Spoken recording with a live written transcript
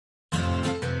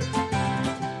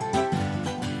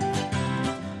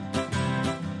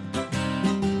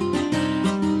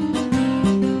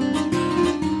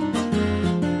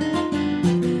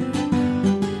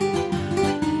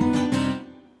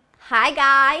Hi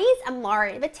guys, I'm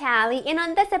Laura Vitale, and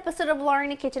on this episode of Laura in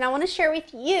the Kitchen, I want to share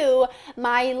with you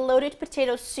my loaded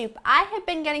potato soup. I have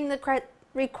been getting the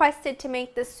requested to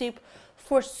make this soup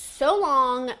for so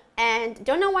long and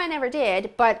don't know why I never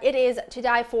did, but it is to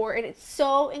die for, and it's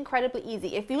so incredibly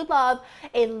easy. If you love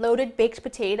a loaded baked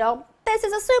potato, this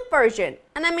is a soup version.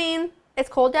 And I mean, it's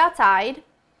cold outside.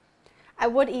 I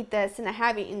would eat this, and I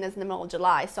have eaten this in the middle of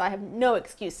July, so I have no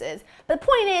excuses. But the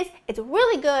point is, it's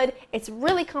really good, it's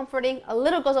really comforting, a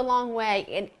little goes a long way,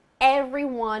 and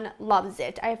everyone loves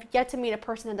it. I have yet to meet a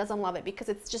person that doesn't love it because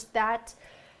it's just that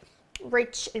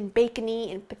rich and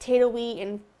bacony and potatoey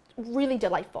and really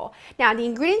delightful. Now, the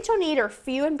ingredients you'll need are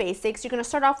few and basics. You're going to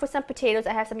start off with some potatoes.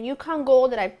 I have some Yukon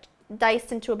Gold that I've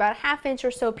diced into about a ½ inch or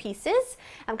so pieces.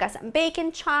 I've got some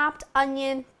bacon chopped,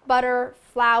 onion, butter,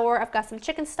 flour. I've got some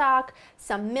chicken stock,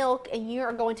 some milk, and you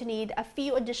are going to need a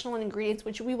few additional ingredients,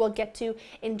 which we will get to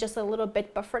in just a little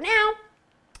bit. But for now,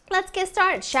 let's get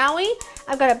started, shall we?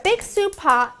 I've got a big soup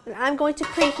pot and I'm going to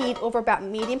preheat over about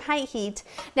medium-high heat.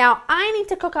 Now, I need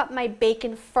to cook up my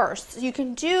bacon first. You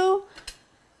can cook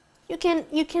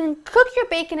your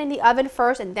bacon in the oven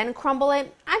first and then crumble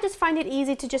it. I just find it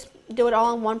easy to just do it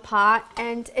all in one pot,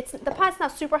 and the pot's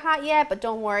not super hot yet, but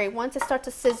don't worry. Once it starts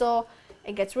to sizzle,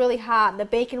 it gets really hot, the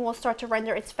bacon will start to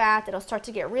render its fat. It'll start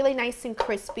to get really nice and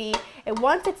crispy, and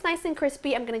once it's nice and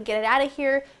crispy, I'm going to get it out of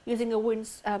here using a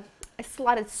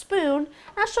slotted spoon, and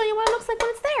I'll show you what it looks like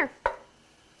when it's there.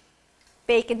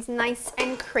 Bacon's nice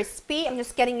and crispy. I'm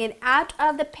just getting it out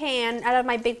of the pan, out of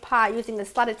my big pot, using the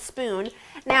slotted spoon.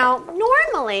 Now,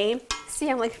 normally,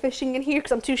 see I'm like fishing in here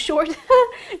because I'm too short.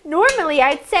 Normally,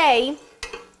 I'd say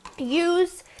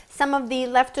use some of the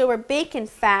leftover bacon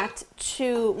fat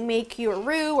to make your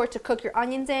roux or to cook your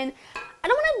onions in. I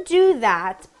don't want to do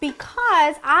that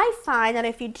because I find that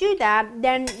if you do that,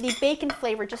 then the bacon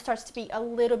flavor just starts to be a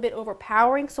little bit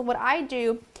overpowering. So what I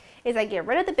do is I get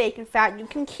rid of the bacon fat. You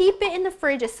can keep it in the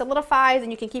fridge, it solidifies,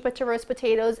 and you can keep it to roast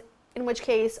potatoes, in which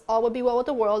case all would be well with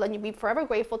the world and you'd be forever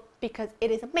grateful because it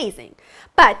is amazing.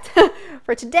 But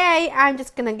for today, I'm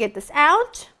just gonna get this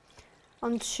out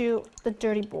onto the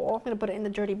dirty bowl. I'm gonna put it in the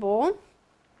dirty bowl.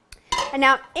 And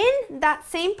now in that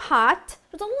same pot,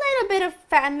 there's a little bit of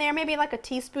fat in there, maybe like a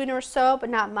teaspoon or so, but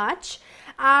not much.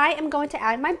 I am going to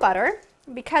add my butter,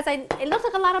 because it looks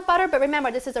like a lot of butter, but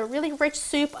remember, this is a really rich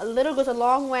soup. A little goes a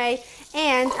long way,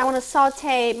 and I want to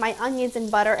saute my onions in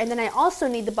butter, and then I also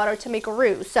need the butter to make a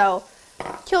roux. So,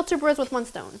 kill two birds with one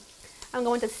stone. I'm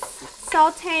going to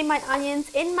saute my onions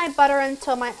in my butter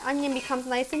until my onion becomes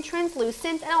nice and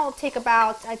translucent, and it'll take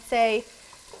about, I'd say,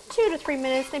 2 to 3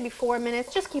 minutes, maybe 4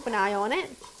 minutes. Just keep an eye on it.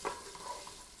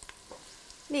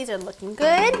 These are looking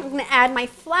good. I'm going to add my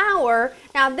flour.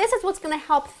 Now this is what's going to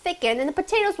help thicken, and the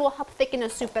potatoes will help thicken the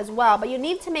soup as well, but you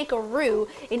need to make a roux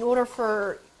in order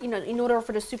for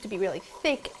the soup to be really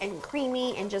thick and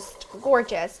creamy and just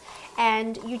gorgeous.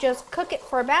 And you just cook it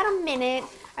for about a minute.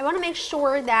 I want to make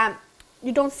sure that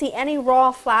you don't see any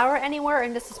raw flour anywhere,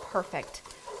 and this is perfect.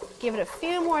 Give it a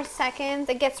few more seconds.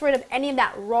 It gets rid of any of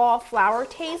that raw flour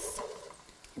taste.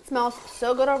 It smells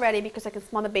so good already because I can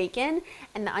smell the bacon,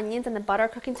 and the onions and the butter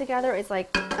cooking together is like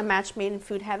a match made in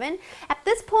food heaven. At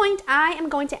this point, I am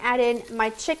going to add in my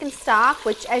chicken stock,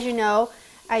 which, as you know,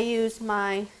 I use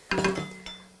my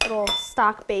little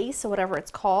stock base or whatever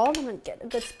it's called. I'm going to get a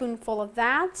good spoonful of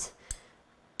that.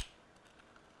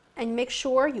 And make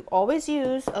sure you always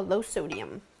use a low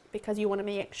sodium, because you want to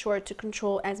make sure to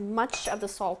control as much of the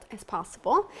salt as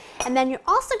possible. And then you're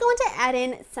also going to add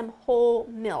in some whole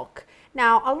milk.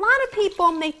 Now, a lot of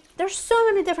people there's so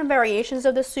many different variations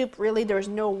of the soup. Really, there's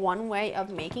no one way of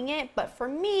making it. But for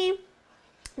me,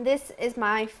 this is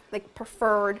my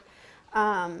preferred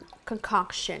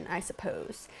concoction, I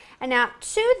suppose. And now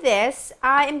to this,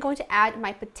 I am going to add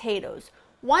my potatoes.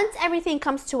 Once everything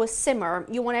comes to a simmer,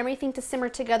 you want everything to simmer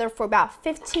together for about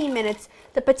 15 minutes.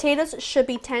 The potatoes should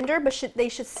be tender, but they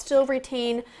should still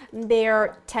retain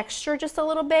their texture just a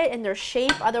little bit and their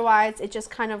shape. Otherwise, it just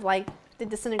kind of like they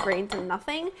disintegrate into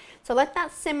nothing. So let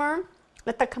that simmer,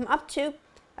 let that come up to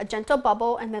a gentle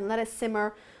bubble, and then let it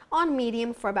simmer on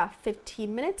medium for about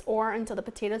 15 minutes or until the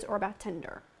potatoes are about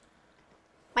tender.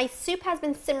 My soup has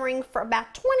been simmering for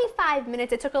about 25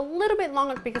 minutes. It took a little bit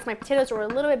longer because my potatoes were a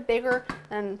little bit bigger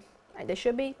than they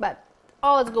should be, but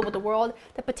all is good with the world.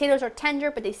 The potatoes are tender,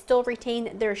 but they still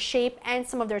retain their shape and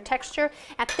some of their texture.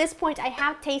 At this point, I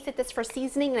have tasted this for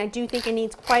seasoning, and I do think it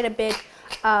needs quite a bit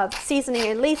of seasoning,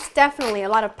 at least definitely a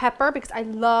lot of pepper, because I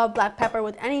love black pepper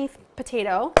with any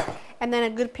potato, and then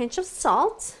a good pinch of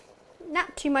salt.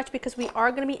 Not too much because we are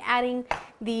going to be adding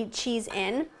the cheese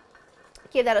in.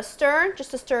 Give that a stir,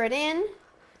 just to stir it in.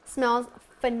 Smells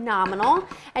phenomenal.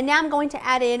 And now I'm going to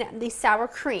add in the sour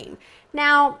cream.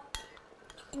 Now,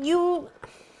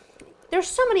 there's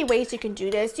so many ways you can do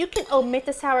this. You can omit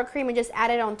the sour cream and just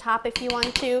add it on top if you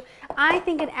want to. I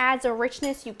think it adds a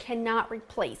richness you cannot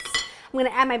replace. I'm gonna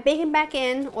add my bacon back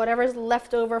in, whatever's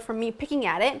left over from me picking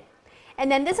at it. And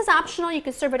then this is optional. You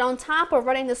can serve it on top or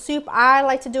right in the soup. I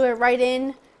like to do it right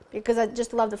in because I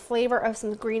just love the flavor of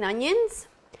some green onions.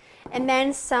 And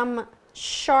then some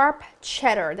sharp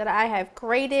cheddar that I have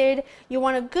grated. You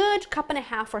want a good cup and a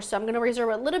half or so. I'm going to reserve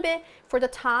a little bit for the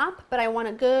top, but I want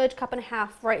a good cup and a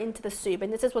half right into the soup.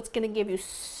 And this is what's going to give you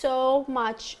so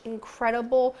much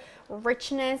incredible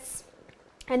richness.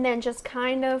 And then just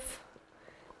kind of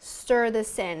stir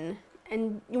this in.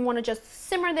 And you want to just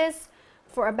simmer this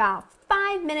for about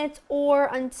 5 minutes or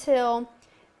until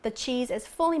the cheese is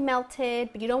fully melted,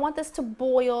 but you don't want this to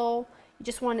boil. You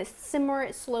just want to simmer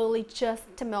it slowly just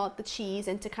to melt the cheese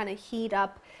and to kind of heat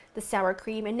up the sour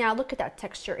cream. And now look at that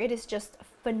texture. It is just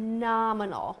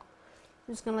phenomenal.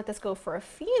 I'm just going to let this go for a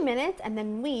few minutes and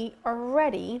then we are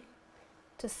ready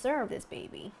to serve this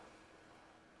baby.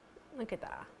 Look at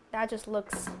that. That just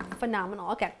looks phenomenal.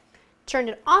 Okay, turn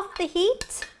it off the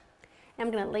heat.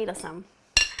 I'm going to ladle some.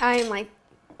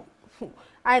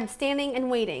 I'm standing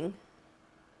and waiting.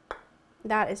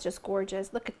 That is just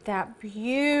gorgeous. Look at that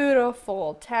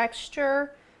beautiful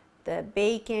texture. The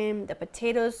bacon, the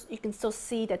potatoes, you can still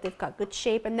see that they've got good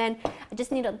shape. And then I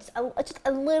just need just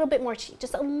a little bit more cheese.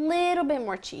 Just a little bit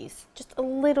more cheese. Just a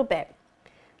little bit.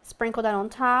 Sprinkle that on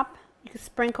top. You can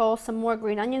sprinkle some more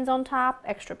green onions on top,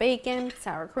 extra bacon,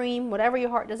 sour cream, whatever your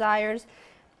heart desires.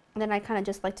 And then I kind of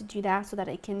just like to do that so that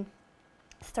it can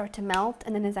start to melt.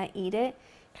 And then as I eat it,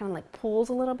 kind of like pulls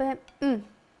a little bit.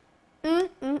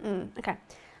 Okay,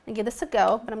 I'll give this a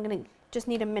go, but I'm gonna just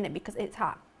need a minute because it's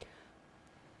hot.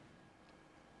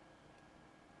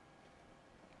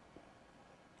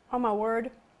 Oh my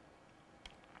word.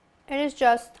 It is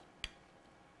just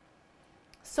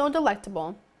so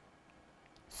delectable,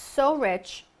 so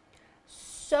rich,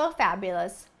 so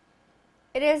fabulous.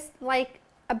 It is like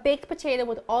a baked potato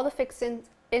with all the fixings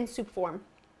in soup form.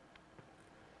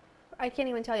 I can't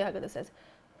even tell you how good this is.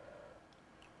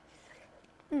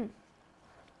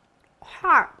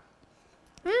 Hot.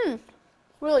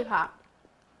 Really hot.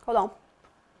 Hold on.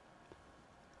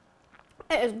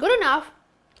 It is good enough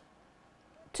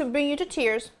to bring you to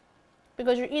tears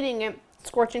because you're eating it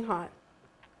scorching hot.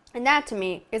 And that to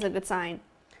me is a good sign.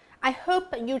 I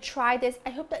hope that you try this. I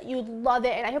hope that you love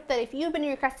it. And I hope that if you've been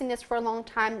requesting this for a long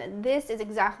time, that this is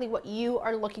exactly what you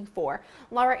are looking for.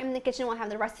 Laura in the kitchen will have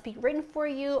the recipe written for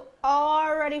you,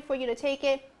 all ready for you to take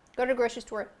it. Go to the grocery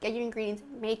store, get your ingredients,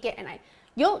 make it, and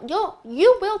you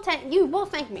will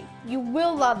thank me. You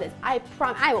will love this. I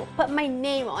promise. I will put my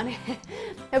name on it.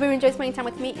 Hope you enjoyed spending time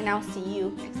with me, and I'll see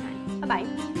you next time. Bye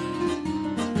bye.